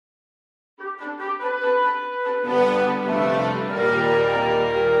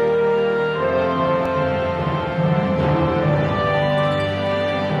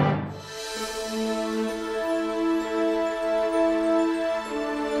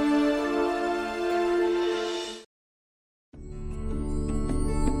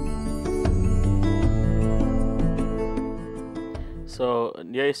So,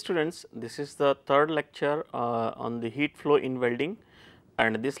 dear students, this is the third lecture on the heat flow in welding,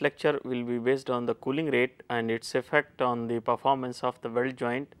 and this lecture will be based on the cooling rate and its effect on the performance of the weld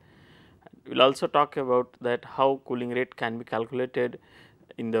joint. We will also talk about that how cooling rate can be calculated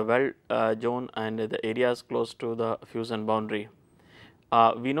in the weld zone and the areas close to the fusion boundary.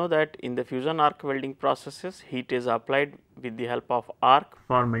 We know that in the fusion arc welding processes, heat is applied with the help of arc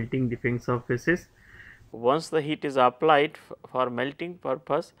for melting the fin surfaces. Once the heat is applied for melting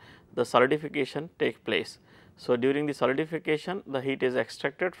purpose, the solidification takes place. So, during the solidification, the heat is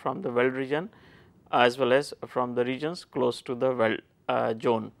extracted from the weld region as well as from the regions close to the weld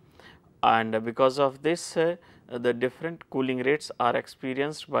zone, and because of this the different cooling rates are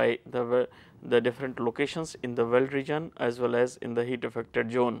experienced by the different locations in the weld region as well as in the heat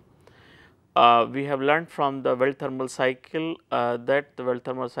affected zone. We have learned from the weld thermal cycle that the weld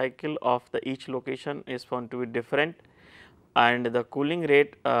thermal cycle of the each location is found to be different, and the cooling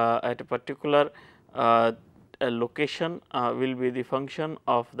rate at a particular location will be the function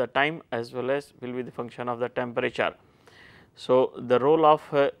of the time as well as will be the function of the temperature. So, the role of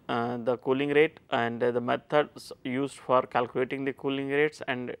the cooling rate and the methods used for calculating the cooling rates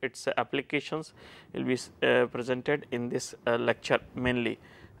and its applications will be presented in this lecture mainly.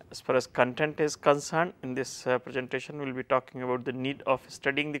 As far as content is concerned, in this presentation we will be talking about the need of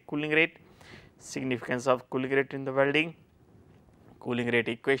studying the cooling rate, significance of cooling rate in the welding, cooling rate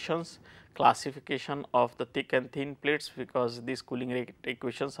equations, classification of the thick and thin plates, because these cooling rate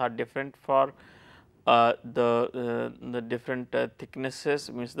equations are different for the different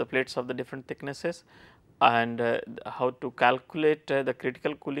thicknesses, means the plates of the different thicknesses, and how to calculate the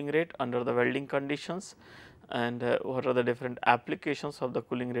critical cooling rate under the welding conditions, and what are the different applications of the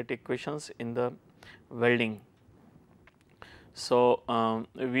cooling rate equations in the welding. So,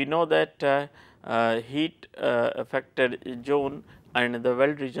 we know that heat affected zone and the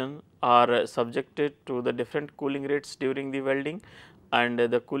weld region are subjected to the different cooling rates during the welding, and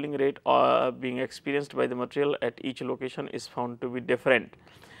the cooling rate being experienced by the material at each location is found to be different.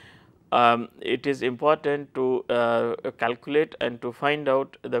 It is important to calculate and to find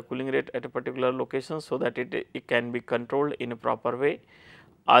out the cooling rate at a particular location, so that it can be controlled in a proper way.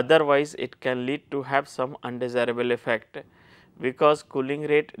 Otherwise, it can lead to have some undesirable effect, because cooling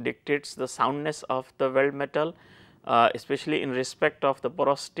rate dictates the soundness of the weld metal, especially in respect of the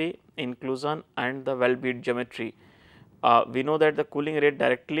porosity, inclusion and the weld bead geometry. We know that the cooling rate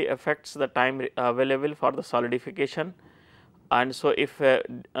directly affects the time available for the solidification, and so if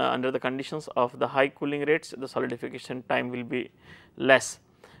under the conditions of the high cooling rates, the solidification time will be less,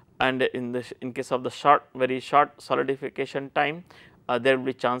 and in case of the very short solidification time, there will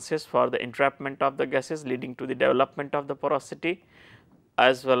be chances for the entrapment of the gases, leading to the development of the porosity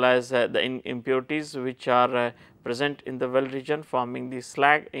as well as the impurities which are present in the weld region, forming the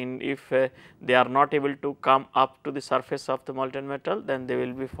slag. In if they are not able to come up to the surface of the molten metal, then they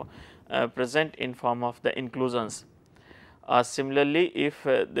will be present in form of the inclusions. Similarly, if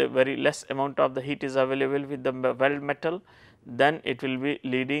the very less amount of the heat is available with the weld metal, then it will be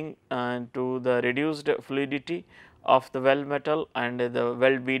leading to the reduced fluidity of the weld metal, and the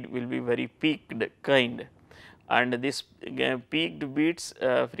weld bead will be very peaked kind, and this peaked beads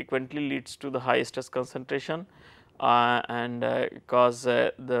frequently leads to the high stress concentration and cause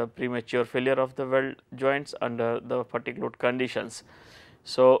the premature failure of the weld joints under the fatigue load conditions.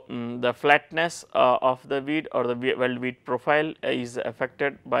 So, the flatness of the bead or the weld bead profile is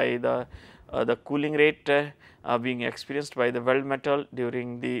affected by the cooling rate being experienced by the weld metal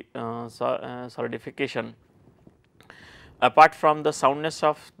during the solidification. Apart from the soundness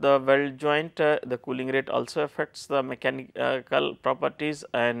of the weld joint, the cooling rate also affects the mechanical properties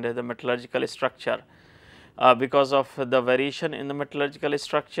and the metallurgical structure. Because of the variation in the metallurgical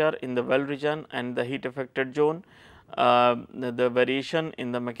structure in the weld region and the heat affected zone, the variation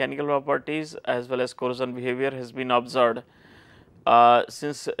in the mechanical properties as well as corrosion behavior has been observed.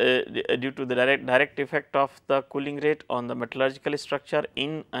 Since due to the direct effect of the cooling rate on the metallurgical structure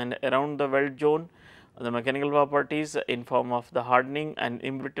in and around the weld zone, the mechanical properties in form of the hardening and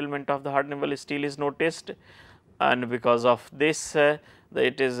embrittlement of the hardenable steel is noticed, and because of this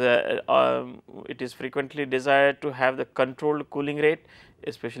it is frequently desired to have the controlled cooling rate,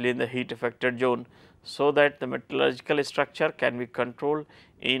 especially in the heat affected zone, so that the metallurgical structure can be controlled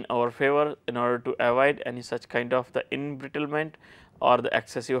in our favor in order to avoid any such kind of the embrittlement or the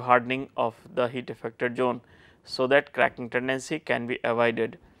excessive hardening of the heat affected zone, so that cracking tendency can be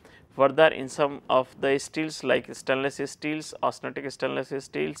avoided. Further, in some of the steels like stainless steels, austenitic stainless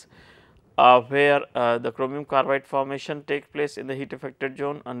steels, where the chromium carbide formation takes place in the heat affected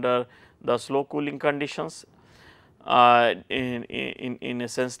zone under the slow cooling conditions, in a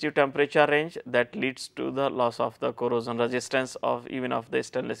sensitive temperature range, that leads to the loss of the corrosion resistance of even of the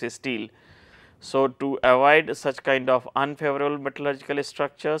stainless steel. So, to avoid such kind of unfavorable metallurgical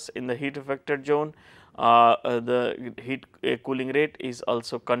structures in the heat affected zone, the heat cooling rate is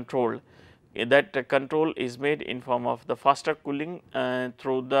also controlled. That control is made in form of the faster cooling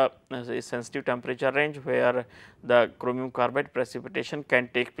through the sensitive temperature range, where the chromium carbide precipitation can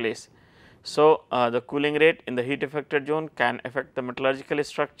take place. So, the cooling rate in the heat affected zone can affect the metallurgical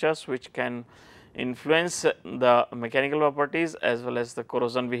structures, which can influence the mechanical properties as well as the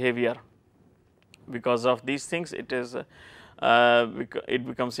corrosion behavior. Because of these things, it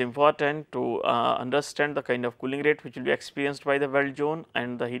becomes important to understand the kind of cooling rate which will be experienced by the weld zone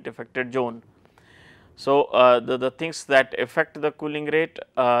and the heat affected zone. So, the things that affect the cooling rate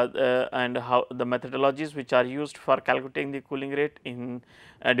and how the methodologies which are used for calculating the cooling rate in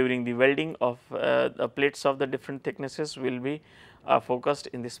during the welding of the plates of the different thicknesses will be focused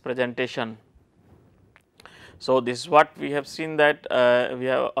in this presentation. So, this is what we have seen, that we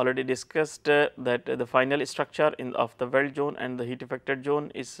have already discussed that the final structure of the weld zone and the heat affected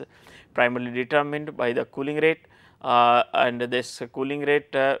zone is primarily determined by the cooling rate, and this cooling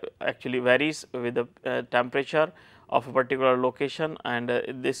rate actually varies with the temperature of a particular location, and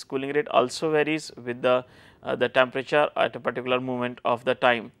this cooling rate also varies with the temperature at a particular moment of the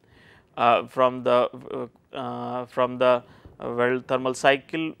time. From the weld thermal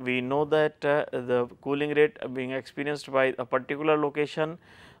cycle, we know that the cooling rate being experienced by a particular location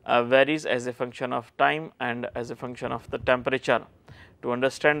varies as a function of time and as a function of the temperature. To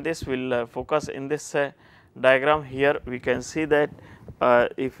understand this, we will focus in this diagram. Here we can see that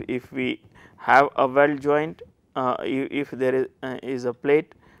if we have a weld joint, if there is a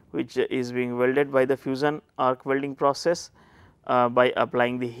plate which is being welded by the fusion arc welding process by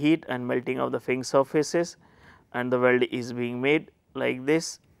applying the heat and melting of the fixed surfaces, and the weld is being made like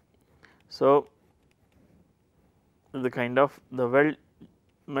this. So, the kind of the weld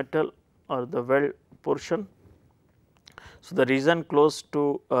metal or the weld portion. So, the region close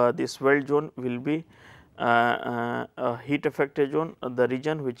to this weld zone will be a heat affected zone, the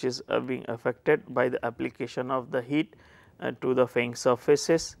region which is being affected by the application of the heat to the fixed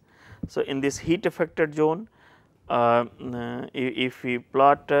surfaces. So, in this heat affected zone, if we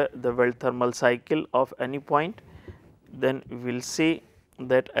plot the weld thermal cycle of any point, then we will see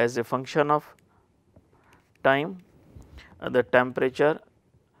that as a function of time the temperature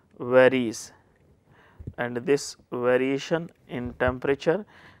varies, and this variation in temperature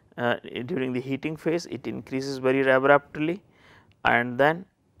during the heating phase, it increases very abruptly, and then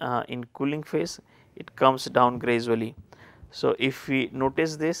in cooling phase it comes down gradually. So, if we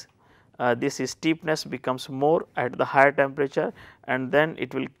notice this, this steepness becomes more at the higher temperature, and then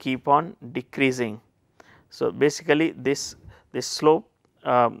it will keep on decreasing. So, basically this slope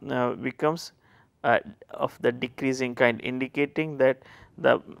becomes of the decreasing kind, indicating that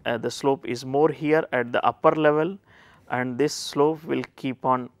the slope is more here at the upper level, and this slope will keep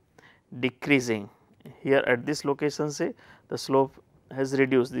on decreasing. Here at this location, say the slope has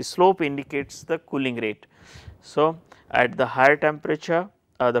reduced, the slope indicates the cooling rate. So, at the higher temperature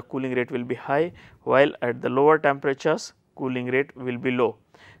the cooling rate will be high, while at the lower temperatures cooling rate will be low.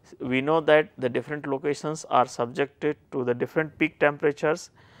 We know that the different locations are subjected to the different peak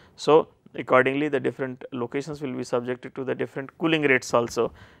temperatures. So, accordingly the different locations will be subjected to the different cooling rates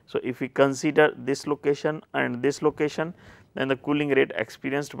also. So, if we consider this location and this location, then the cooling rate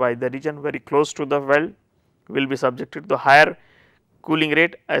experienced by the region very close to the weld will be subjected to higher cooling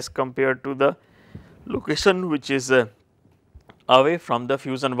rate as compared to the location which is away from the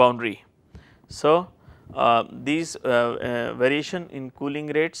fusion boundary. So, these variation in cooling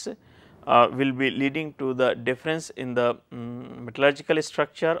rates will be leading to the difference in the metallurgical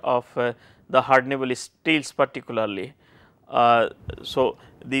structure of the hardenable steels particularly. So,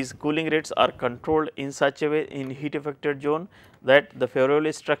 these cooling rates are controlled in such a way in heat affected zone that the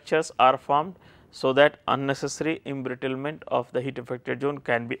favorable structures are formed, so that unnecessary embrittlement of the heat affected zone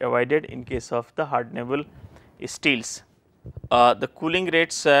can be avoided in case of the hardenable steels. The cooling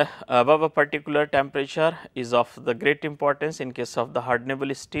rates above a particular temperature is of the great importance in case of the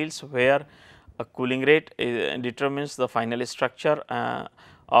hardenable steels, where a cooling rate determines the final structure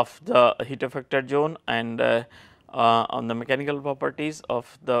of the heat affected zone and on the mechanical properties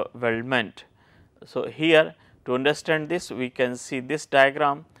of the weldment. So, here to understand this, we can see this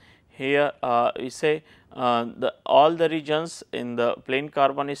diagram. Here we say all the regions in the plain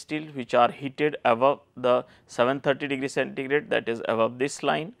carbon steel which are heated above the 730 degree centigrade, that is above this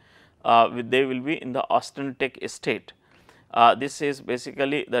line, they will be in the austenitic state. This is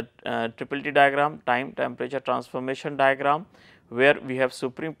basically the triple T diagram, time temperature transformation diagram, where we have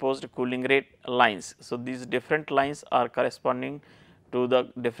superimposed cooling rate lines. So, these different lines are corresponding to the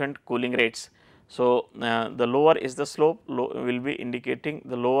different cooling rates. So, the lower is the slope will be indicating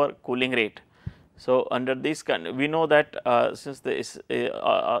the lower cooling rate. So, under this we know that since the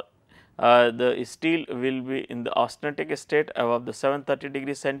steel will be in the austenitic state above the 730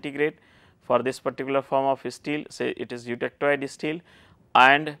 degree centigrade for this particular form of steel, say it is eutectoid steel,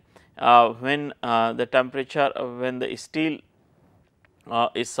 and when the temperature when the steel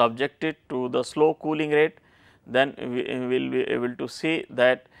is subjected to the slow cooling rate, then we will be able to see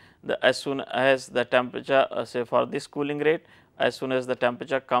that as soon as the temperature say for this cooling rate, as soon as the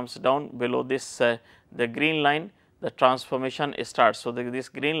temperature comes down below this the green line, the transformation starts. So, this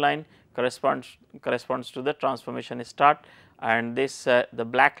green line corresponds to the transformation start, and this the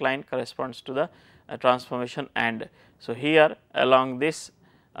black line corresponds to the transformation end. So, here along this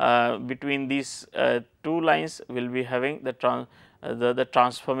between these two lines we will be having the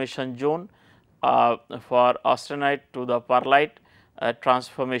transformation zone for austenite to the perlite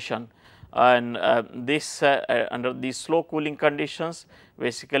transformation, and this under these slow cooling conditions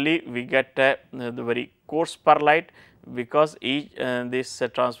basically we get the very coarse perlite, because each this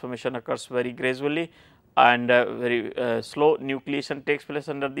transformation occurs very gradually and very slow nucleation takes place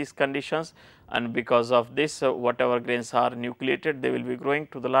under these conditions, and because of this whatever grains are nucleated, they will be growing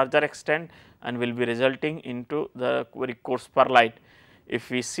to the larger extent and will be resulting into the very coarse perlite. If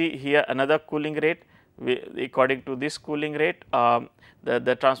we see here another cooling rate, according to this cooling rate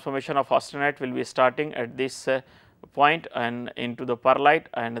the transformation of austenite will be starting at this point and into the perlite,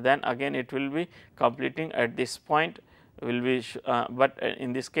 and then again it will be completing at this point will be but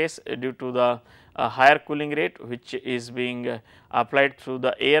in this case due to the higher cooling rate which is being applied through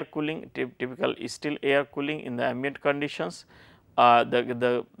the air cooling, typical still air cooling in the ambient conditions,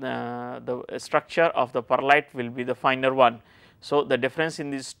 the structure of the perlite will be the finer one. So, the difference in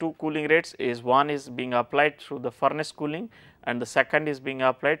these two cooling rates is one is being applied through the furnace cooling and the second is being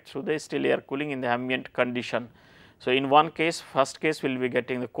applied through the still air cooling in the ambient condition. So, in one case, first case we will be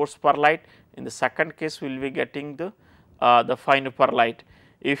getting the coarse perlite, in the second case we will be getting the fine perlite.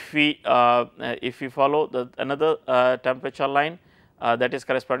 If we follow the another temperature line that is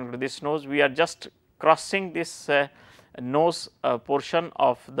corresponding to this nose, we are just crossing this nose portion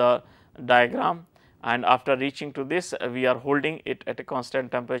of the diagram, and after reaching to this we are holding it at a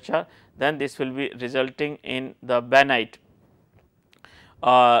constant temperature, then this will be resulting in the bainite.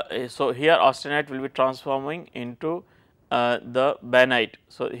 So, here austenite will be transforming into the bainite.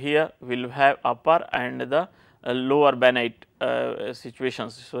 So, here we will have upper and the lower bainite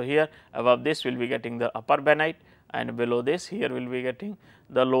situations. So, here above this we will be getting the upper bainite and below this here we will be getting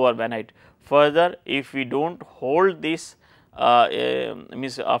the lower bainite. Further, if we do not hold this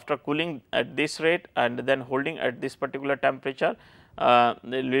means after cooling at this rate and then holding at this particular temperature,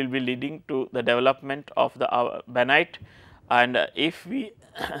 they will be leading to the development of the bainite, and if we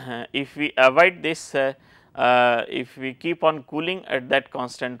if we avoid this if we keep on cooling at that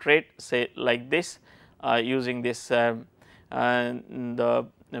constant rate, say like this using this the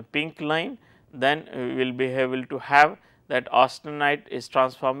pink line, then we will be able to have that austenite is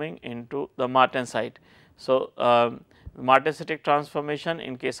transforming into the martensite. So, martensitic transformation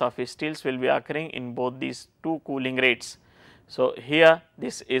in case of steels will be occurring in both these two cooling rates. So, here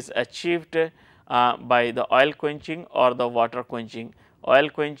this is achieved by the oil quenching or the water quenching. Oil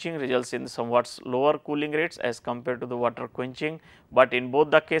quenching results in somewhat lower cooling rates as compared to the water quenching, but in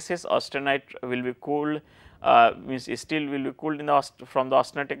both the cases austenite will be cooled means steel will be cooled in the from the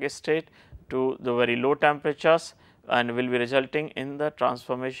austenitic state to the very low temperatures and will be resulting in the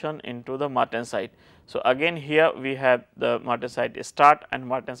transformation into the martensite. So, again here we have the martensite start and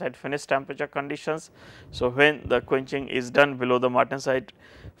martensite finish temperature conditions. So, when the quenching is done below the martensite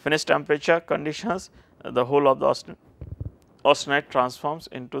finish temperature conditions, the whole of the austenite transforms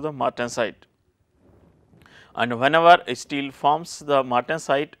into the martensite, and whenever steel forms the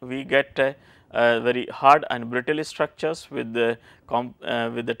martensite we get very hard and brittle structures with the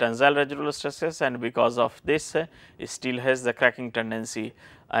tensile residual stresses, and because of this steel has the cracking tendency.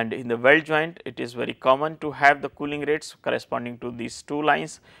 And in the weld joint it is very common to have the cooling rates corresponding to these two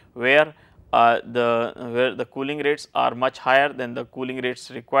lines, where the cooling rates are much higher than the cooling rates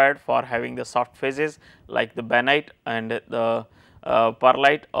required for having the soft phases like the bainite and the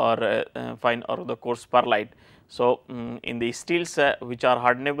perlite or fine or the coarse perlite. So, in the steels which are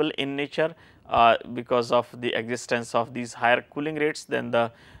hardenable in nature, because of the existence of these higher cooling rates, then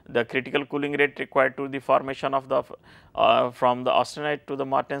the critical cooling rate required to the formation of the from the austenite to the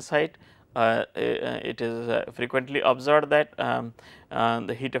martensite it is frequently observed that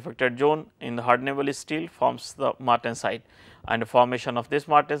the heat affected zone in the hardenable steel forms the martensite, and formation of this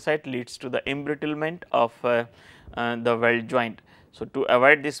martensite leads to the embrittlement of the weld joint. So, to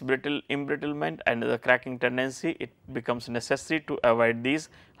avoid this embrittlement and the cracking tendency, it becomes necessary to avoid these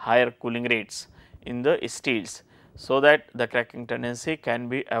higher cooling rates in the steels, so that the cracking tendency can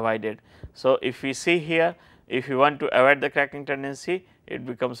be avoided. So, if we see here, if you want to avoid the cracking tendency, it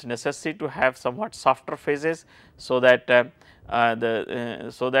becomes necessary to have somewhat softer phases, so that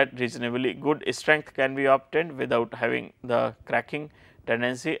so that reasonably good strength can be obtained without having the cracking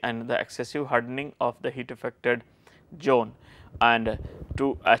tendency and the excessive hardening of the heat affected zone. And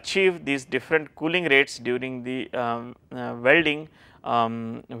to achieve these different cooling rates during the welding,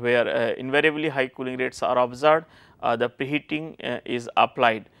 where invariably high cooling rates are observed, the preheating is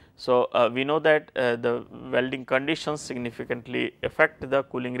applied. So, we know that the welding conditions significantly affect the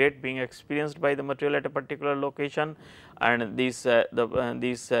cooling rate being experienced by the material at a particular location, and these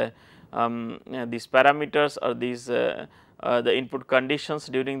parameters or these the input conditions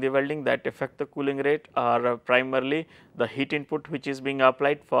during the welding that affect the cooling rate are primarily the heat input which is being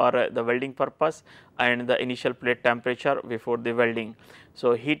applied for the welding purpose, and the initial plate temperature before the welding.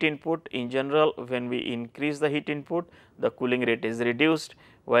 So, heat input in general, when we increase the heat input, the cooling rate is reduced,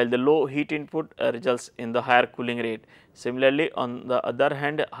 while the low heat input results in the higher cooling rate. Similarly, on the other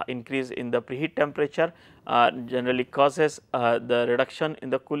hand, increase in the preheat temperature generally causes the reduction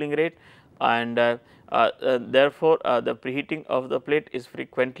in the cooling rate, and therefore, the preheating of the plate is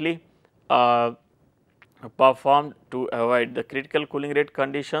frequently performed to avoid the critical cooling rate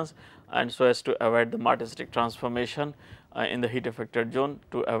conditions, and so as to avoid the martensitic transformation in the heat affected zone,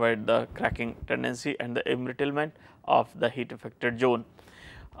 to avoid the cracking tendency and the embrittlement of the heat affected zone.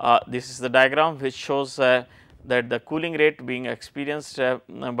 This is the diagram which shows that the cooling rate being experienced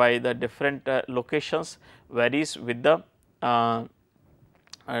by the different locations varies with the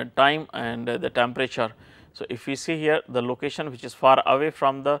time and the temperature. So, if we see here the location which is far away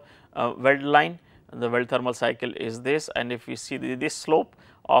from the weld line, the weld thermal cycle is this, and if we see this slope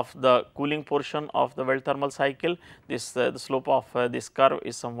of the cooling portion of the weld thermal cycle, this the slope of this curve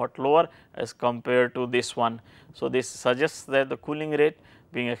is somewhat lower as compared to this one. So, this suggests that the cooling rate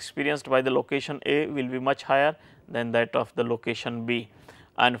being experienced by the location A will be much higher than that of the location B.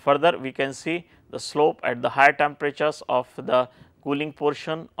 And further, we can see the slope at the higher temperatures of the cooling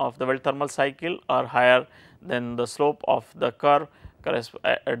portion of the weld thermal cycle are higher than the slope of the curve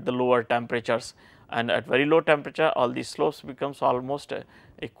at the lower temperatures, and at very low temperature all these slopes becomes almost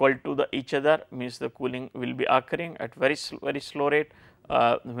equal to each other, means the cooling will be occurring at very slow rate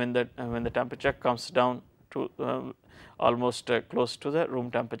when the temperature comes down to almost close to the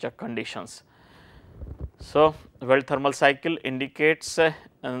room temperature conditions. So, weld thermal cycle indicates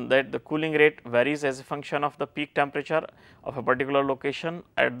that the cooling rate varies as a function of the peak temperature of a particular location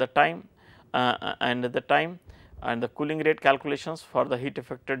at the time and the cooling rate calculations for the heat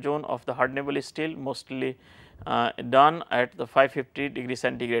affected zone of the hardenable steel mostly done at the 550 degree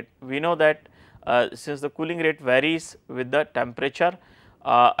centigrade. We know that since the cooling rate varies with the temperature,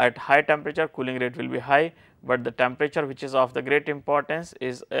 at high temperature cooling rate will be high, but the temperature which is of the great importance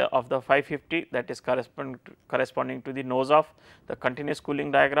is of the 550, that is corresponding to the nose of the continuous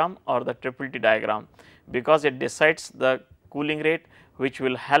cooling diagram or the triple T diagram, because it decides the cooling rate which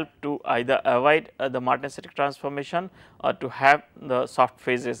will help to either avoid the martensitic transformation or to have the soft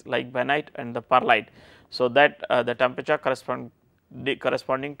phases like bainite and the pearlite. So, that the temperature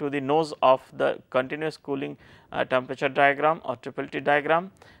corresponding to the nose of the continuous cooling temperature diagram or triple T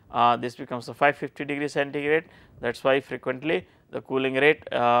diagram, this becomes the 550 degree centigrade. That is why frequently the cooling rate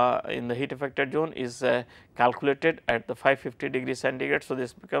in the heat affected zone is calculated at the 550 degree centigrade. So,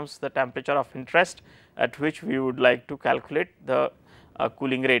 this becomes the temperature of interest at which we would like to calculate the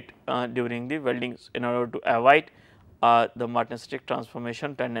cooling rate during the welding in order to avoid the martensitic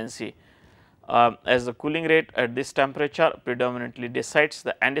transformation tendency. As the cooling rate at this temperature predominantly decides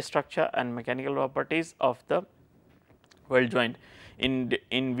the end structure and mechanical properties of the weld joint.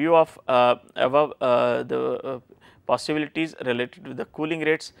 In view of above the possibilities related to the cooling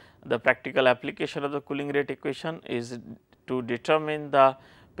rates, the practical application of the cooling rate equation is to determine the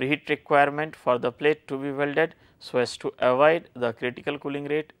preheat requirement for the plate to be welded, so as to avoid the critical cooling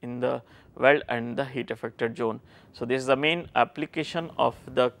rate in the weld and the heat affected zone. So, this is the main application of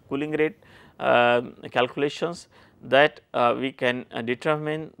the cooling rate calculations, that we can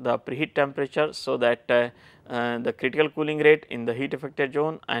determine the preheat temperature, so that the critical cooling rate in the heat affected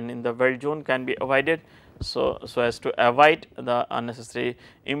zone and in the weld zone can be avoided. So as to avoid the unnecessary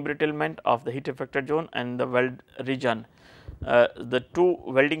embrittlement of the heat affected zone and the weld region. the two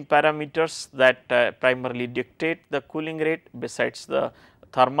welding parameters that primarily dictate the cooling rate besides the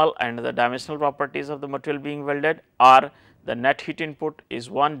thermal and the dimensional properties of the material being welded are the net heat input is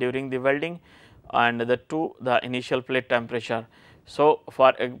 1 during the welding and the 2 the initial plate temperature. So,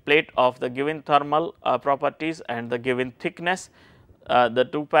 for a plate of the given thermal properties and the given thickness, the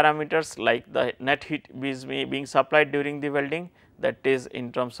two parameters like the net heat is being supplied during the welding, that is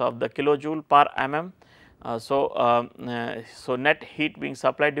in terms of the kilojoule per mm. So net heat being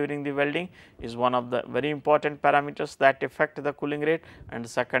supplied during the welding is one of the very important parameters that affect the cooling rate, and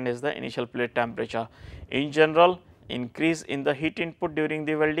second is the initial plate temperature. In general, increase in the heat input during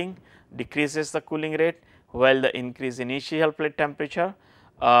the welding decreases the cooling rate, while the increase in initial plate temperature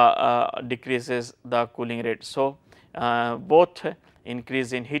decreases the cooling rate. So, both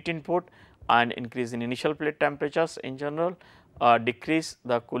increase in heat input and increase in initial plate temperatures in general decrease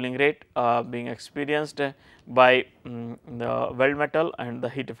the cooling rate being experienced by the weld metal and the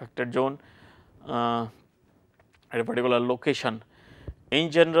heat affected zone at a particular location. In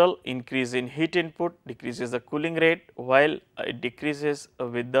general, increase in heat input decreases the cooling rate, while it decreases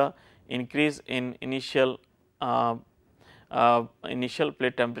with the increase in initial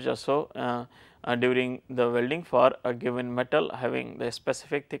plate temperature. So, during the welding for a given metal having the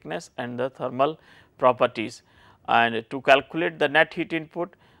specific thickness and the thermal properties. And to calculate the net heat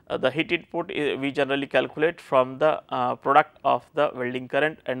input, the heat input we generally calculate from the product of the welding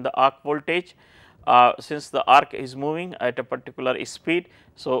current and the arc voltage. Since the arc is moving at a particular speed,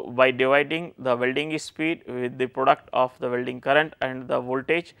 so by dividing the welding speed with the product of the welding current and the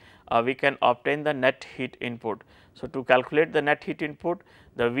voltage, we can obtain the net heat input. So, to calculate the net heat input,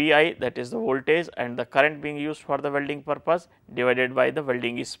 the Vi, that is the voltage and the current being used for the welding purpose, divided by the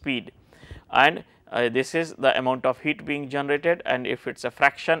welding speed, and this is the amount of heat being generated, and if it is a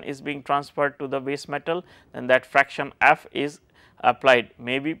fraction is being transferred to the base metal, then that fraction F is applied,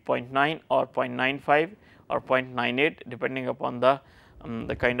 maybe 0.9 or 0.95 or 0.98 depending upon the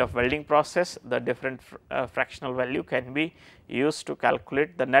kind of welding process. The different fractional value can be used to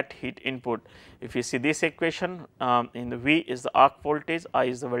calculate the net heat input. If you see this equation, in the V is the arc voltage, I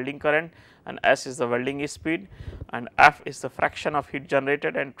is the welding current, and S is the welding speed, and F is the fraction of heat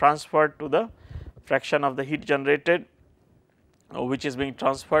generated and transferred to the fraction of the heat generated which is being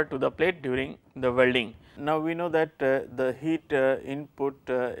transferred to the plate during the welding. Now, we know that the heat input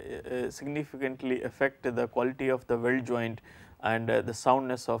significantly affect the quality of the weld joint and the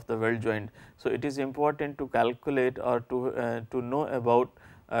soundness of the weld joint. So, it is important to calculate or to know about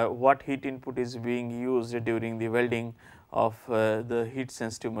what heat input is being used during the welding of the heat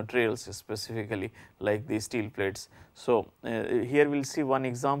sensitive materials, specifically like the steel plates. So, here we will see one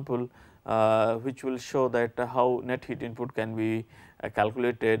example which will show that how net heat input can be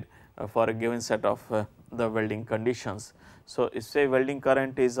calculated for a given set of the welding conditions. So, if say welding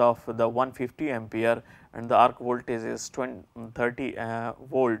current is of the 150 ampere and the arc voltage is 30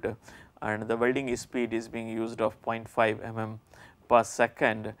 volt, and the welding speed is being used of 0.5 mm per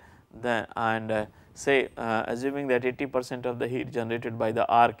second, then and say assuming that 80% of the heat generated by the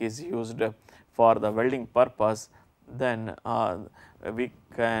arc is used for the welding purpose, then we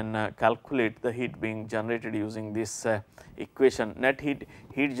can calculate the heat being generated using this equation. Net heat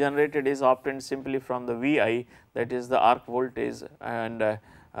generated is obtained simply from the Vi, that is the arc voltage and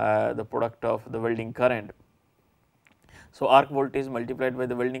the product of the welding current. So, arc voltage multiplied by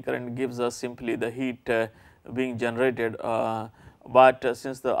the welding current gives us simply the heat being generated, but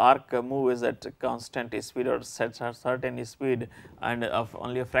since the arc move is at constant speed or certain speed, and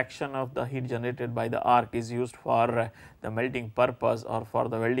only a fraction of the heat generated by the arc is used for the melting purpose or for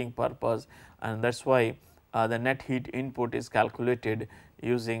the welding purpose, and that is why the net heat input is calculated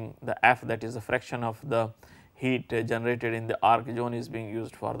using the F, that is the fraction of the heat generated in the arc zone is being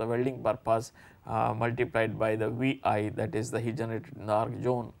used for the welding purpose, multiplied by the Vi, that is the heat generated in the arc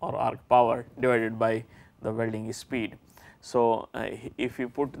zone or arc power, divided by the welding speed. So, if you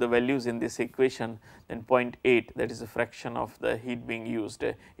put the values in this equation, then 0.8, that is a fraction of the heat being used,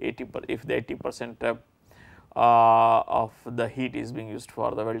 if the 80% of the heat is being used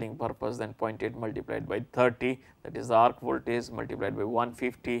for the welding purpose, then 0.8 multiplied by 30, that is the arc voltage, multiplied by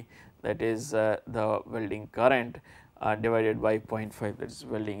 150, that is the welding current, divided by 0.5, that is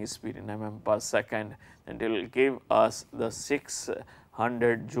welding speed in mm per second, and it will give us the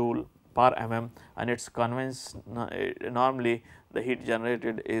 600 joule per mm, and it is normally the heat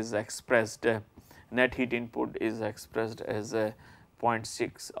generated is expressed, net heat input is expressed as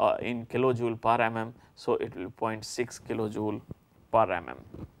 0.6 in kilojoule per mm. So, it will 0.6 kilojoule per mm.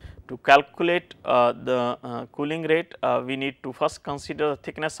 To calculate the cooling rate, we need to first consider the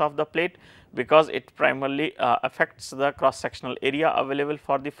thickness of the plate, because it primarily affects the cross sectional area available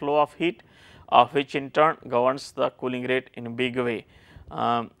for the flow of heat, which in turn governs the cooling rate in a big way.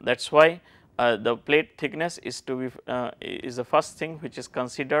 That is why the plate thickness is to be is the first thing which is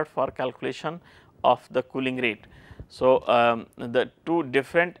considered for calculation of the cooling rate. So, the two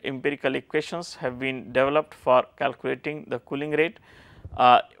different empirical equations have been developed for calculating the cooling rate.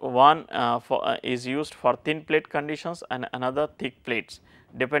 One is used for thin plate conditions and another thick plates,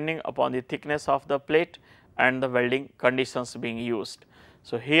 depending upon the thickness of the plate and the welding conditions being used.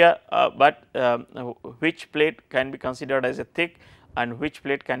 So, here which plate can be considered as a thick and which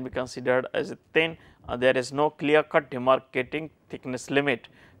plate can be considered as a thin, there is no clear cut demarcating thickness limit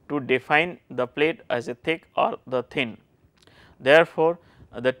to define the plate as a thick or the thin. Therefore,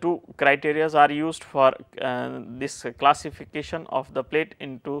 the two criteria are used for this classification of the plate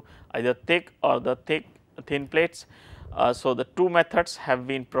into either thick or the thin plates. So, the two methods have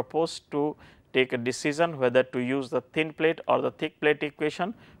been proposed to take a decision whether to use the thin plate or the thick plate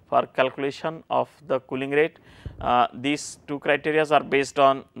equation for calculation of the cooling rate. These two criteria are based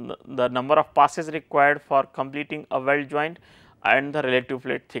on the number of passes required for completing a weld joint and the relative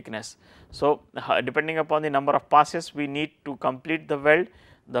plate thickness. So, depending upon the number of passes we need to complete the weld,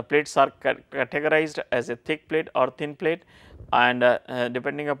 the plates are categorized as a thick plate or thin plate, and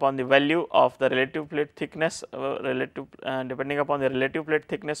depending upon the value of the relative plate thickness depending upon the relative plate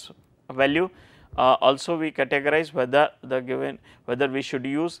thickness value, also we categorize whether we should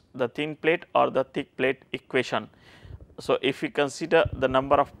use the thin plate or the thick plate equation. So, if we consider the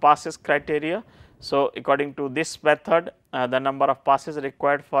number of passes criteria, so according to this method the number of passes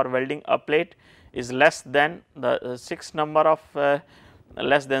required for welding a plate is less than the 6 number of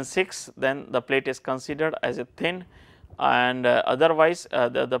less than 6, then the plate is considered as a thin, and otherwise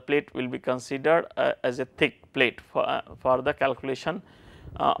the plate will be considered as a thick plate for the calculation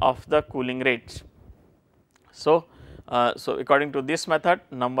of the cooling rates. So, according to this method,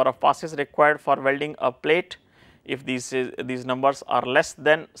 number of passes required for welding a plate, if these numbers are less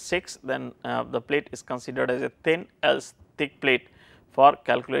than 6, then the plate is considered as a thin, else thick plate for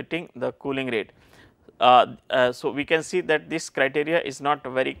calculating the cooling rate. So, we can see that this criteria is not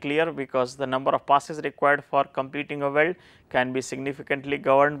very clear, because the number of passes required for completing a weld can be significantly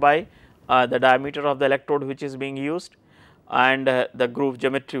governed by the diameter of the electrode which is being used and the groove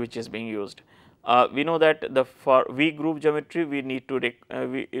geometry which is being used. We know that for V groove geometry we need to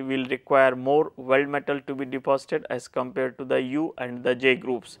we will require more weld metal to be deposited as compared to the U and the J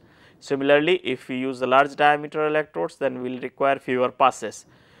grooves. Similarly, if we use the large diameter electrodes, then we will require fewer passes.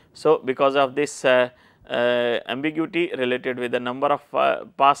 So, because of this ambiguity related with the number of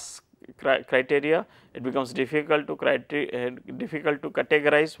pass criteria, it becomes difficult to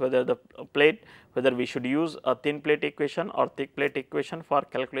categorize whether the plate, whether we should use a thin plate equation or thick plate equation for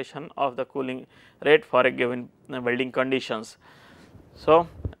calculation of the cooling rate for a given welding conditions. So,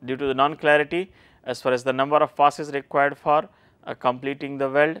 due to the non clarity as far as the number of passes required for completing the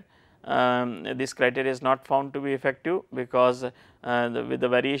weld, this criteria is not found to be effective, because with the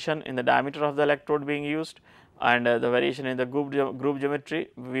variation in the diameter of the electrode being used and the variation in the groove geometry,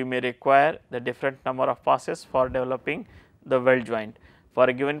 we may require the different number of passes for developing the weld joint. For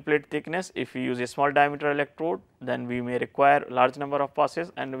a given plate thickness, if we use a small diameter electrode, then we may require large number of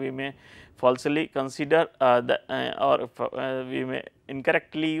passes, and we may falsely consider we may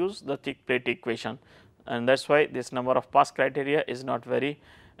incorrectly use the thick plate equation, and that is why this number of pass criteria is not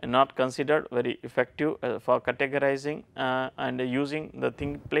considered very effective for categorizing and using the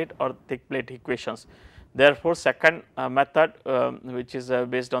thin plate or thick plate equations. Therefore, second method which is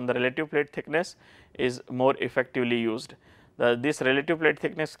based on the relative plate thickness is more effectively used. This relative plate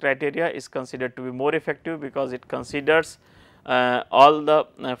thickness criteria is considered to be more effective, because it considers all the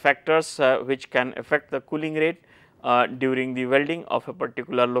factors which can affect the cooling rate during the welding of a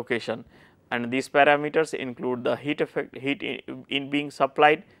particular location, and these parameters include the heat in being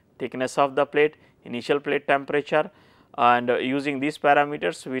supplied, thickness of the plate, initial plate temperature, and using these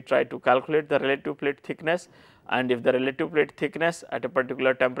parameters we try to calculate the relative plate thickness, and if the relative plate thickness at a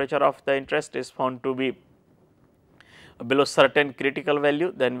particular temperature of the interest is found to be below certain critical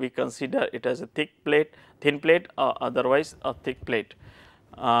value, then we consider it as a thin plate, or otherwise a thick plate.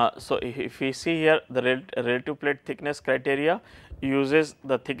 So, if we see here, the relative plate thickness criteria uses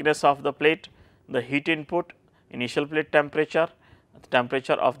the thickness of the plate, the heat input, initial plate temperature, the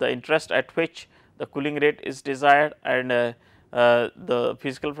temperature of the interest at which the cooling rate is desired, and the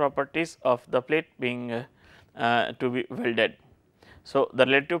physical properties of the plate being to be welded. So, the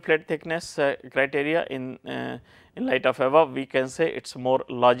relative plate thickness criteria in light of above, we can say it is more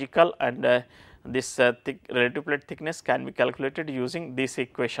logical, and this relative plate thickness can be calculated using this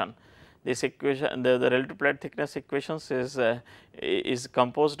equation. This equation, the relative plate thickness equations is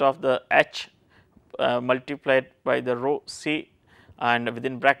composed of the H multiplied by the rho C, and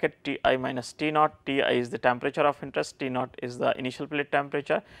within bracket T I minus T naught. T I is the temperature of interest, T naught is the initial plate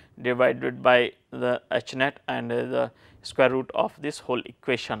temperature, divided by the H net and the square root of this whole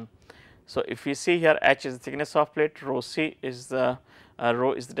equation. So, if we see here, H is the thickness of plate, rho C is the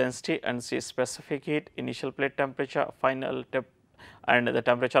rho is the density, and C is specific heat, initial plate temperature, final temp, and the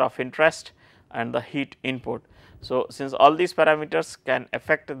temperature of interest, and the heat input. So, since all these parameters can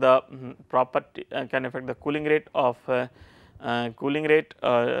affect the property, can affect the cooling rate of and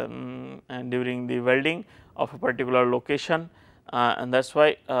during the welding of a particular location, and that is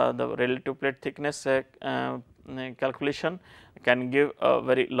why the relative plate thickness calculation can give a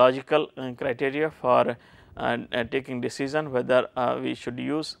very logical criteria for taking decision whether we should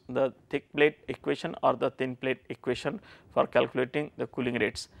use the thick plate equation or the thin plate equation for calculating the cooling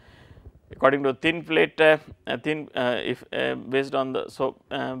rates. According to thin plate, if based on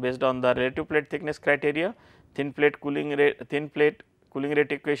the based on the relative plate thickness criteria, thin plate cooling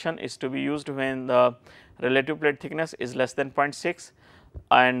rate equation is to be used when the relative plate thickness is less than 0.6,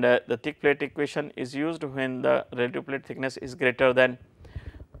 and the thick plate equation is used when the relative plate thickness is greater than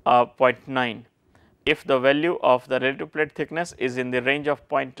 0.9. If the value of the relative plate thickness is in the range of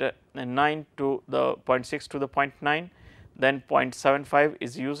 0.9 to the 0.6 to the 0.9, then 0.75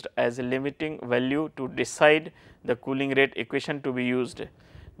 is used as a limiting value to decide the cooling rate equation to be used.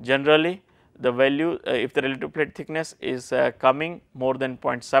 Generally, the value if the relative plate thickness is coming more than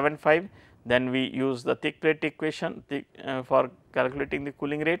 0.75, then we use the thick plate equation for calculating the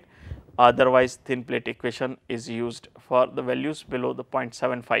cooling rate, otherwise thin plate equation is used for the values below the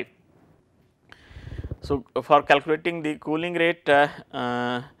 0.75. So, for calculating the cooling rate,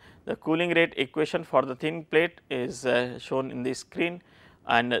 the cooling rate equation for the thin plate is shown in the screen,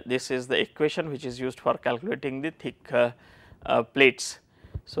 and this is the equation which is used for calculating the thick plates.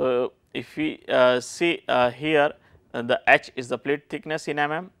 So, if we see here, the H is the plate thickness in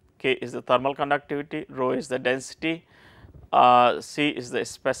mm, K is the thermal conductivity, rho is the density, C is the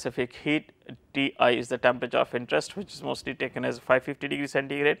specific heat, T I is the temperature of interest, which is mostly taken as 550 degree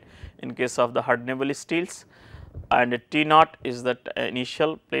centigrade in case of the hardenable steels, and T naught is the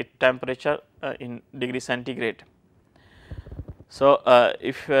initial plate temperature in degree centigrade. So,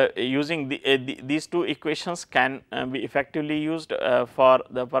 if using these two equations can be effectively used for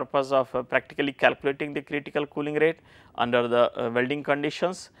the purpose of practically calculating the critical cooling rate under the welding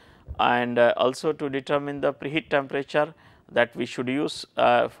conditions, and also to determine the preheat temperature that we should use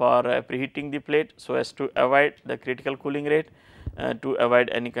for preheating the plate, so as to avoid the critical cooling rate, to avoid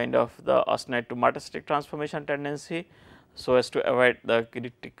any kind of the austenite to martensitic transformation tendency, so as to avoid the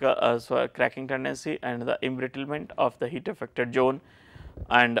critical cracking tendency and the embrittlement of the heat affected zone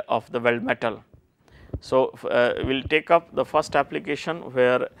and of the weld metal. So, we will take up the first application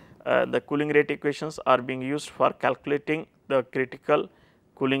where the cooling rate equations are being used for calculating the critical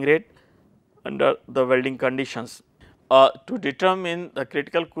cooling rate under the welding conditions. To determine the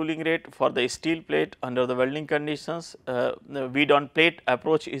critical cooling rate for the steel plate under the welding conditions, the bead on plate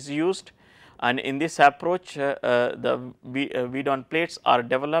approach is used, and in this approach the bead on plates are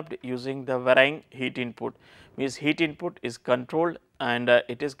developed using the varying heat input, means heat input is controlled and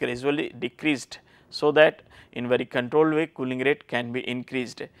it is gradually decreased, so that in very controlled way cooling rate can be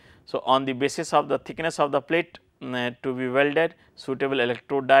increased. So, on the basis of the thickness of the plate to be welded, suitable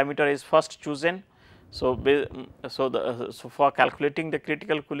electrode diameter is first chosen. So, for calculating the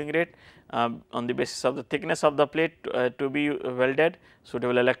critical cooling rate on the basis of the thickness of the plate to be welded,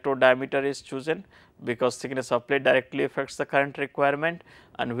 suitable electrode diameter is chosen, because thickness of plate directly affects the current requirement,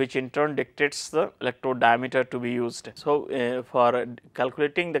 and which in turn dictates the electrode diameter to be used. So, for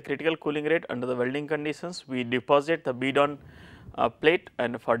calculating the critical cooling rate under the welding conditions, we deposit the bead on plate,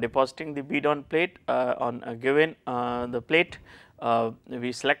 and for depositing the bead on plate on a given the plate,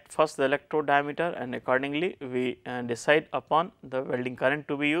 we select first the electrode diameter, and accordingly we decide upon the welding current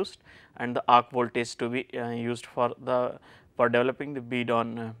to be used and the arc voltage to be used for developing the bead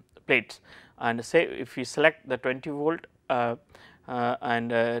on plates. And say if we select the 20 volt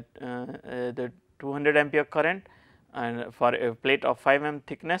and the 200 ampere current, and for a plate of 5 mm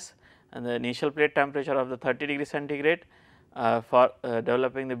thickness, and the initial plate temperature of the 30 degree centigrade for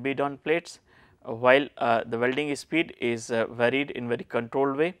developing the bead on plates, while the welding speed is varied in very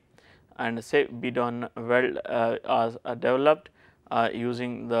controlled way, and say bead on weld are developed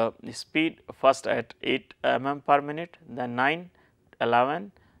using the speed first at 8 mm per minute, then 9,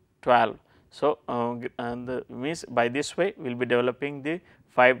 11, 12. So, means by this way we will be developing the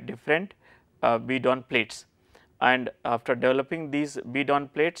 5 different bead on plates, and after developing these bead on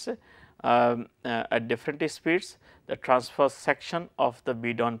plates at different speeds, the transverse section of the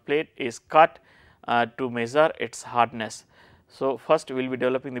bead on plate is cut to measure its hardness. So, first we will be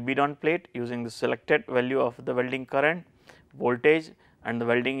developing the bead on plate using the selected value of the welding current, voltage and the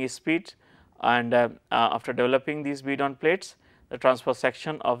welding speed, and after developing these bead on plates, the transverse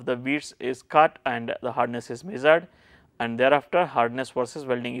section of the beads is cut and the hardness is measured, and thereafter hardness versus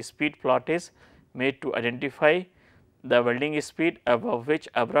welding speed plot is made to identify the welding speed above which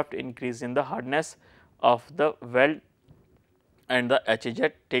abrupt increase in the hardness of the weld and the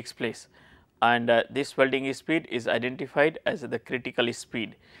HZ takes place, and this welding speed is identified as the critical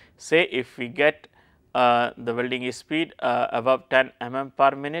speed. Say if we get the welding speed above 10 mm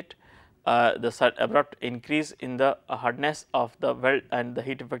per minute, the abrupt increase in the hardness of the weld and the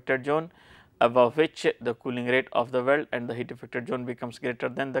heat affected zone above which the cooling rate of the weld and the heat affected zone becomes greater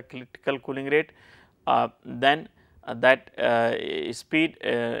than the critical cooling rate, then that speed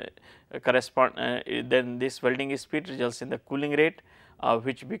correspond then this welding speed results in the cooling rate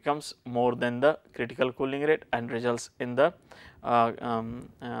which becomes more than the critical cooling rate and results in the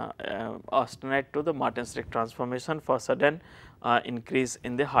austenite to the Martin-Stark transformation for sudden increase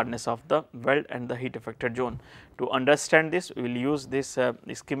in the hardness of the weld and the heat affected zone. To understand this, we will use this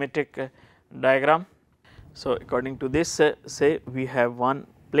schematic diagram. So, according to this, say we have one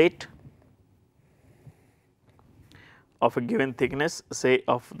plate of a given thickness, say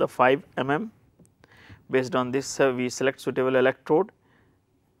of the 5 mm. Based on this, we select suitable electrode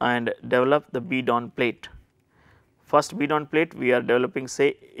and develop the bead on plate. First bead on plate we are developing,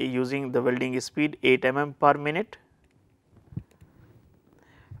 say using the welding speed 8 mm per minute,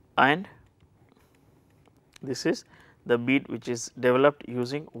 and this is the bead which is developed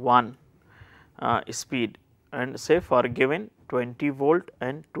using 1 speed, and say for given 20 volt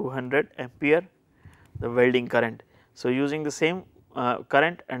and 200 ampere the welding current. So, using the same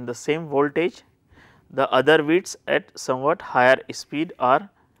current and the same voltage, the other beads at somewhat higher speed are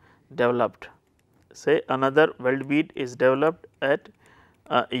developed. Say another weld bead is developed at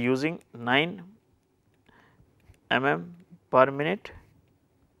using 9 mm per minute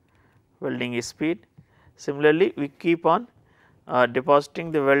welding speed. Similarly, we keep on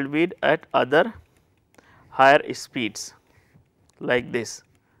depositing the weld bead at other higher speeds like this.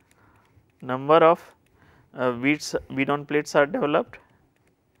 Number of bead on plates are developed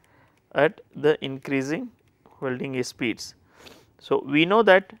at the increasing welding speeds. So, we know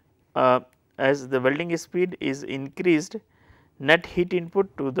that as the welding speed is increased, net heat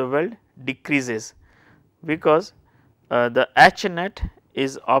input to the weld decreases, because the H net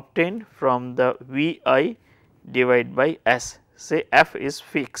is obtained from the Vi divided by S. Say F is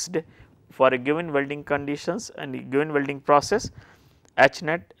fixed for a given welding conditions and a given welding process, H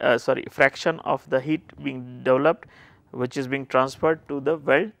net fraction of the heat being developed which is being transferred to the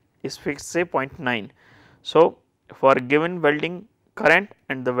weld is fixed, say 0.9. So, for a given welding current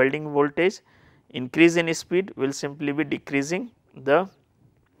and the welding voltage, increase in speed will simply be decreasing the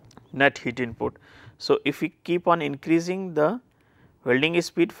net heat input. So, if we keep on increasing the welding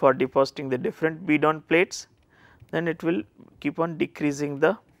speed for depositing the different bead on plates, then it will keep on decreasing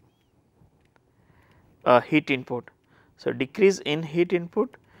the heat input. So, decrease in heat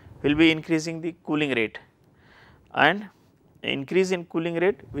input will be increasing the cooling rate, and increase in cooling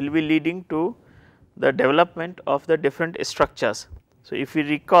rate will be leading to the development of the different structures. So, if we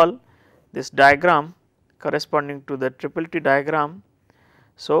recall this diagram corresponding to the triple T diagram.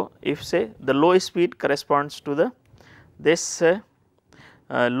 So, if say the low speed corresponds to the this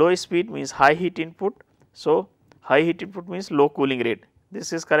low speed means high heat input. So, high heat input means low cooling rate.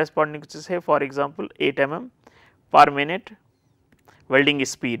 This is corresponding to say for example 8 mm per minute welding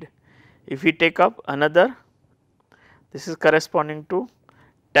speed. If we take up another, this is corresponding to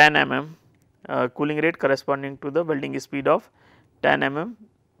 10 mm cooling rate corresponding to the welding speed of 10 mm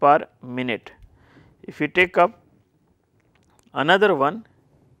per minute. If you take up another one,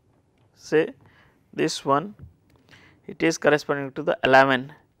 say this one, it is corresponding to the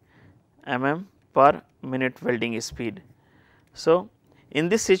 11 mm per minute welding speed. So, in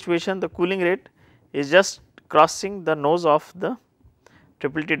this situation the cooling rate is just crossing the nose of the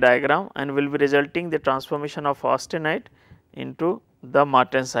triple T diagram and will be resulting the transformation of austenite into the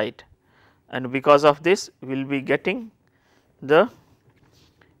martensite, and because of this we will be getting the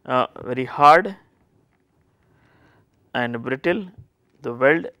very hard and brittle the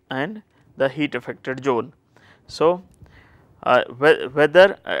weld and the heat affected zone. So,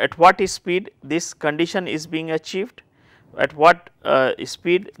 whether at what speed this condition is being achieved at what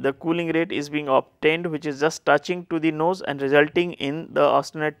speed the cooling rate is being obtained, which is just touching to the nose and resulting in the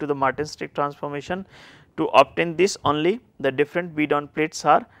austenite to the Martensitic transformation. To obtain this only the different bead on plates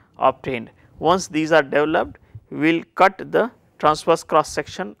are obtained. Once these are developed, we will cut the transverse cross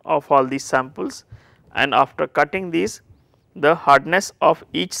section of all these samples, and after cutting these the hardness of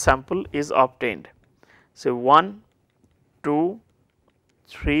each sample is obtained. So, 1, 2,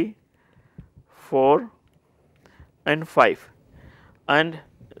 3, 4 and 5, and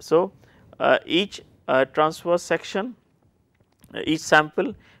so each transverse section, each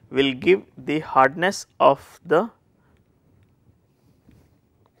sample will give the hardness of the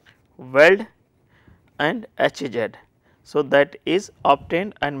weld and HZ. So, that is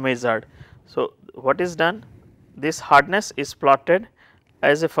obtained and measured. So, what is done? This hardness is plotted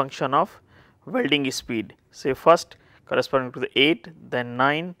as a function of welding speed. Say first corresponding to the 8, then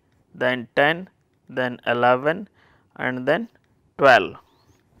 9, then 10, then 11 and then 12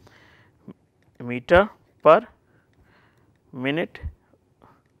 meter per minute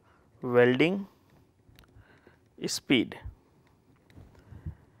welding speed.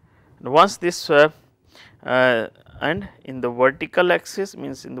 Once this and in the vertical axis,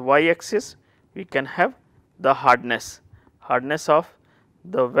 means in the y axis, we can have the hardness of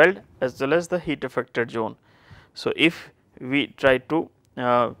the weld as well as the heat affected zone. So, if we try to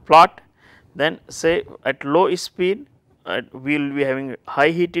plot, then say at low speed we will be having high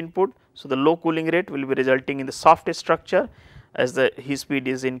heat input. So, the low cooling rate will be resulting in the soft structure. As the heat speed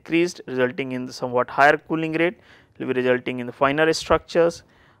is increased, resulting in the somewhat higher cooling rate, will be resulting in the finer structures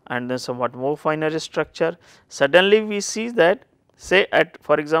and then somewhat more finer structure. Suddenly we see that, say at,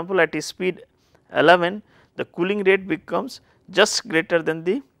 for example, at speed 11, the cooling rate becomes just greater than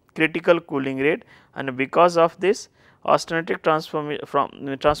the critical cooling rate, and because of this austenitic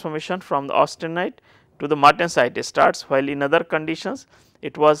transformation from the austenite to the martensite starts, while in other conditions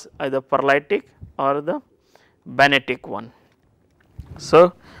it was either pearlitic or the banetic one.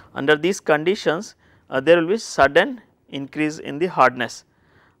 So, under these conditions there will be sudden increase in the hardness,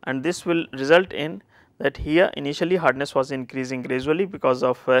 and this will result in that here initially hardness was increasing gradually because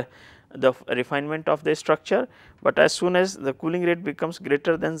of the refinement of the structure, but as soon as the cooling rate becomes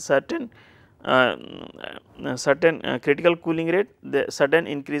greater than certain critical cooling rate, the sudden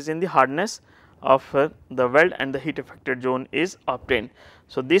increase in the hardness of the weld and the heat affected zone is obtained.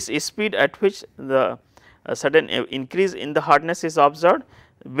 So, this speed at which the sudden increase in the hardness is observed,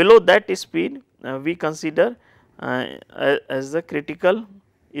 below that speed we consider as the critical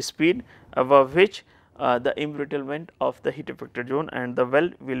speed above which the embrittlement of the heat affected zone and the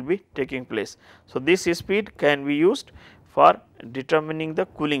weld will be taking place. So, this speed can be used for determining the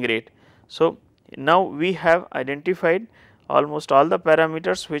cooling rate. So, now we have identified almost all the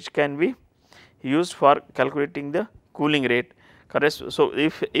parameters which can be used for calculating the cooling rate. So,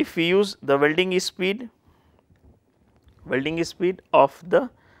 if we use the welding speed of the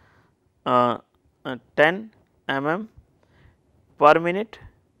 10 mm per minute,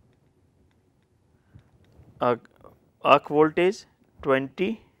 arc voltage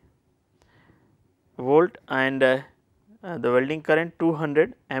 20 volt and the welding current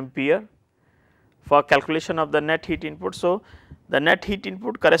 200 ampere for calculation of the net heat input. So, the net heat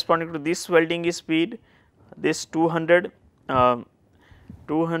input corresponding to this welding speed, this 200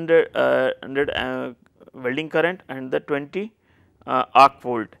 welding current and the 20 arc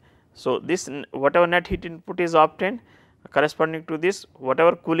volt. So, this whatever net heat input is obtained corresponding to this,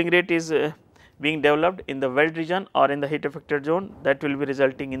 whatever cooling rate is being developed in the weld region or in the heat affected zone, that will be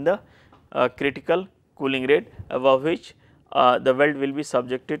resulting in the critical cooling rate above which the weld will be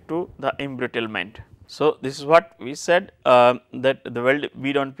subjected to the embrittlement. So, this is what we said that the weld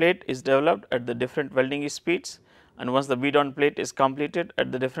bead on plate is developed at the different welding speeds, and once the bead on plate is completed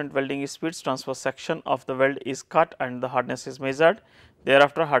at the different welding speeds, transverse section of the weld is cut and the hardness is measured.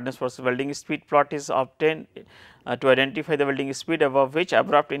 Thereafter, hardness versus welding speed plot is obtained to identify the welding speed above which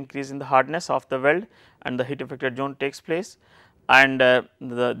abrupt increase in the hardness of the weld and the heat affected zone takes place, and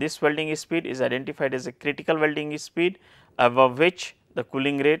this welding speed is identified as a critical welding speed above which the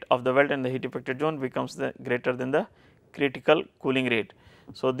cooling rate of the weld and the heat affected zone becomes greater than the critical cooling rate.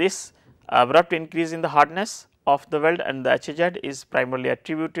 So, this abrupt increase in the hardness of the weld and the HZ is primarily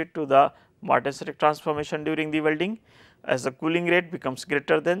attributed to the martensitic transformation during the welding, as the cooling rate becomes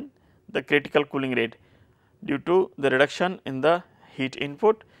greater than the critical cooling rate due to the reduction in the heat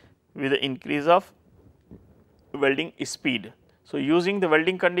input with the increase of welding speed. So, using the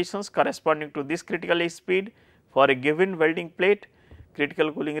welding conditions corresponding to this critical speed for a given welding plate,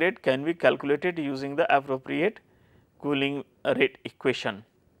 critical cooling rate can be calculated using the appropriate cooling rate equation.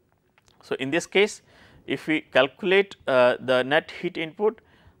 So, in this case if we calculate the net heat input,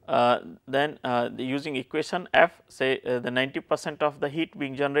 then using equation F, say the 90% of the heat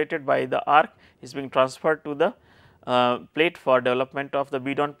being generated by the arc is being transferred to the plate for development of the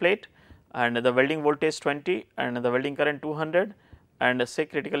bead on plate, and the welding voltage 20 and the welding current 200, and say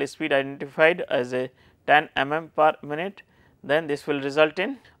critical speed identified as a 10 mm per minute, then this will result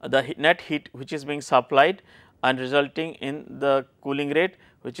in the net heat which is being supplied and resulting in the cooling rate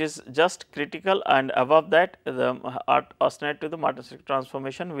which is just critical, and above that the alternate to the Martin-Stokes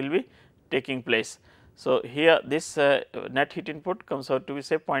transformation will be taking place. So, here this net heat input comes out to be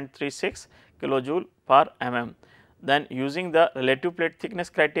say 0.36 kilojoule per mm. Then using the relative plate thickness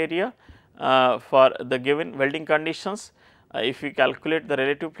criteria for the given welding conditions, if we calculate the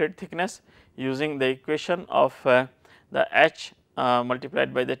relative plate thickness using the equation of the H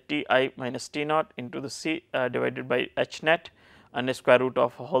multiplied by the T I minus T naught into the C divided by H net and the square root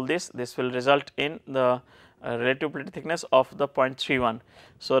of all this will result in the relative plate thickness of the 0.31.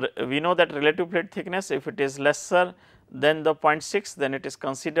 So, we know that relative plate thickness, if it is lesser than the 0.6, then it is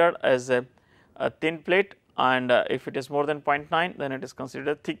considered as a thin plate, and if it is more than 0.9, then it is considered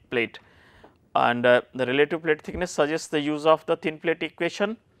a thick plate. And the relative plate thickness suggests the use of the thin plate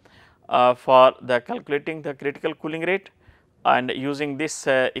equation for the calculating the critical cooling rate, and using this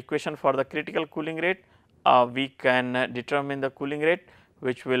equation for the critical cooling rate we can determine the cooling rate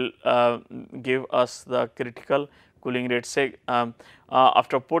which will give us the critical cooling rate. Say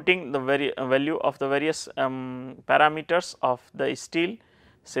after putting the value of the various parameters of the steel,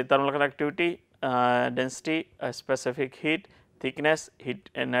 say thermal conductivity, density, specific heat, thickness, heat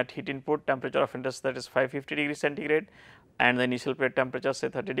net heat input, temperature of interest, that is 550 degree centigrade, and the initial plate temperature say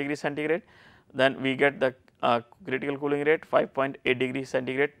 30 degree centigrade, then we get the critical cooling rate 5.8 degree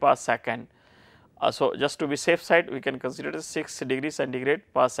centigrade per second. So, just to be safe side, we can consider it as 6 degree centigrade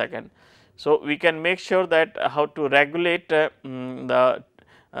per second. So, we can make sure that how to regulate the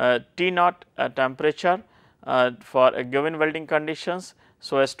T naught temperature for a given welding conditions,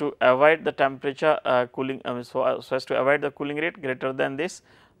 so as to avoid the temperature cooling so as to avoid the cooling rate greater than this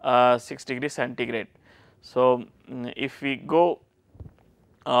 6 degree centigrade. So, if we go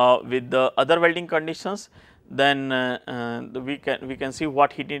with the other welding conditions, then we can see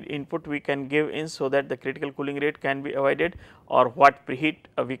what heat input we can give in, so that the critical cooling rate can be avoided, or what preheat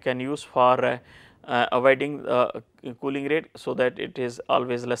we can use for avoiding the cooling rate, so that it is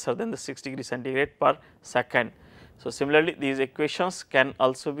always lesser than the 6 degree centigrade per second. So, similarly these equations can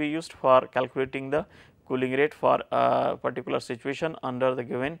also be used for calculating the cooling rate for a particular situation under the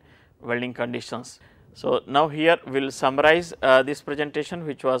given welding conditions. So, now here we will summarize this presentation,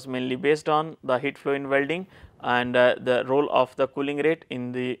 which was mainly based on the heat flow in welding and the role of the cooling rate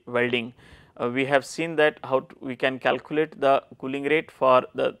in the welding. We have seen that how we can calculate the cooling rate for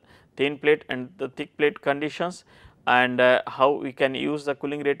the thin plate and the thick plate conditions, and how we can use the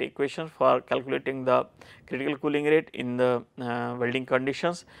cooling rate equation for calculating the critical cooling rate in the welding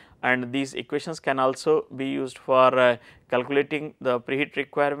conditions, and these equations can also be used for calculating the preheat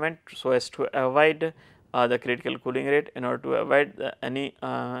requirement, so as to avoid the critical cooling rate in order to avoid any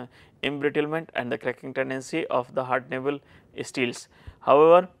embrittlement and the cracking tendency of the hardenable steels.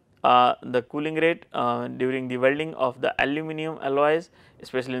 However, the cooling rate during the welding of the aluminum alloys,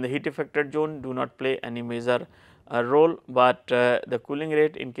 especially in the heat affected zone, do not play any major role, but the cooling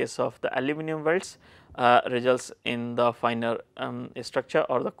rate in case of the aluminum welds results in the finer structure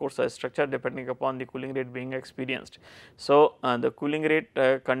or the coarser structure, depending upon the cooling rate being experienced. So, the cooling rate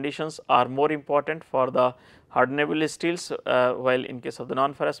conditions are more important for the hardenable steels, while in case of the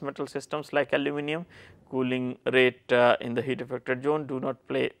non-ferrous metal systems like aluminum, cooling rate in the heat affected zone do not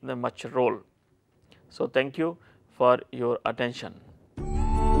play the much role. So, thank you for your attention.